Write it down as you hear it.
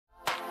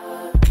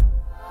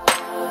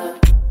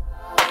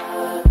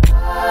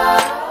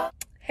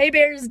Hey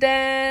Bears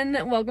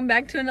Den, welcome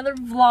back to another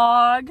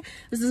vlog.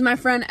 This is my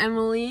friend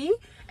Emily,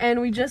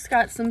 and we just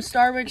got some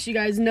Starbucks. You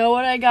guys know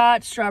what I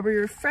got, strawberry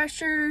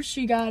refresher.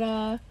 She got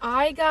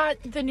I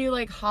got the new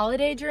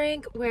holiday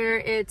drink where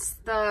it's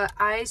the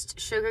iced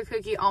sugar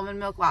cookie almond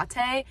milk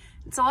latte.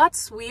 It's a lot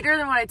sweeter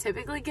than what I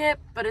typically get,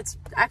 but it's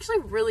actually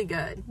really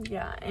good.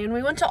 Yeah, and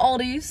we went to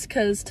Aldi's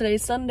because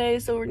today's Sunday,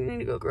 so we need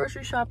to go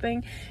grocery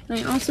shopping. And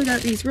I also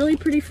got these really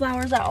pretty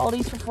flowers at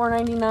Aldi's for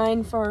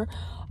 $4.99 for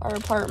our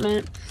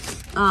apartment.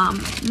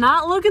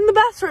 Not looking the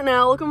best right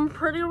now, looking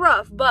pretty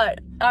rough, but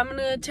I'm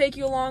gonna take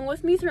you along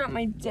with me throughout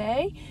my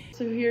day.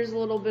 So here's a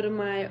little bit of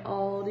my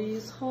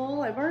Aldi's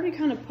haul. I've already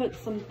kind of put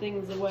some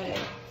things away,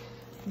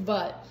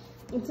 but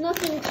it's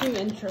nothing too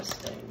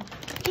interesting.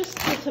 Just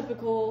the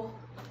typical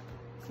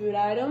food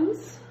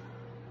items,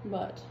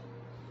 but.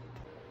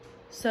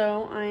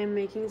 So I am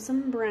making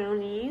some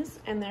brownies,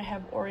 and they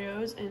have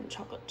Oreos and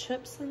chocolate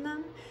chips in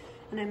them,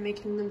 and I'm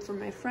making them for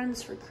my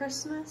friends for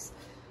Christmas.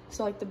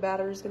 So the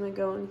batter is gonna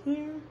go in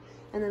here,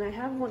 and then I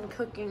have one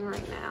cooking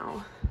right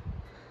now.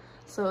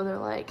 So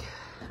they're I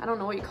don't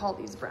know what you call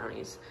these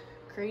brownies.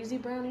 Crazy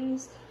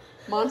brownies?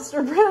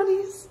 Monster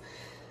brownies?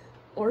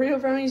 Oreo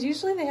brownies?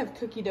 Usually they have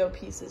cookie dough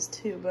pieces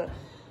too, but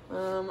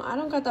I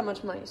don't got that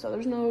much money, so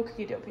there's no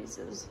cookie dough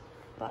pieces.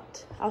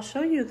 But I'll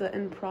show you the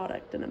end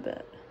product in a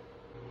bit.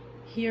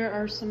 Here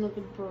are some of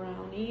the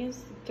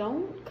brownies.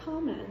 Don't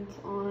comment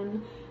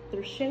on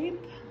their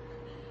shape.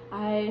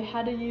 I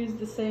had to use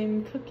the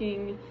same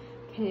cooking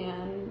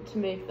pan to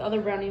make the other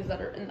brownies that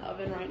are in the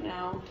oven right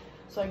now.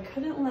 So I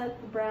couldn't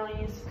let the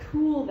brownies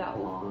cool that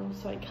long,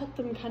 so I cut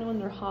them kind of when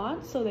they're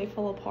hot so they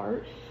fall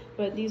apart.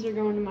 But these are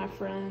going to my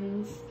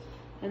friends,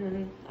 and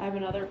then I have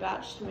another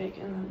batch to make,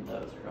 and then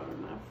those are going to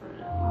my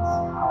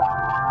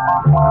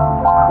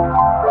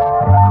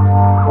friends.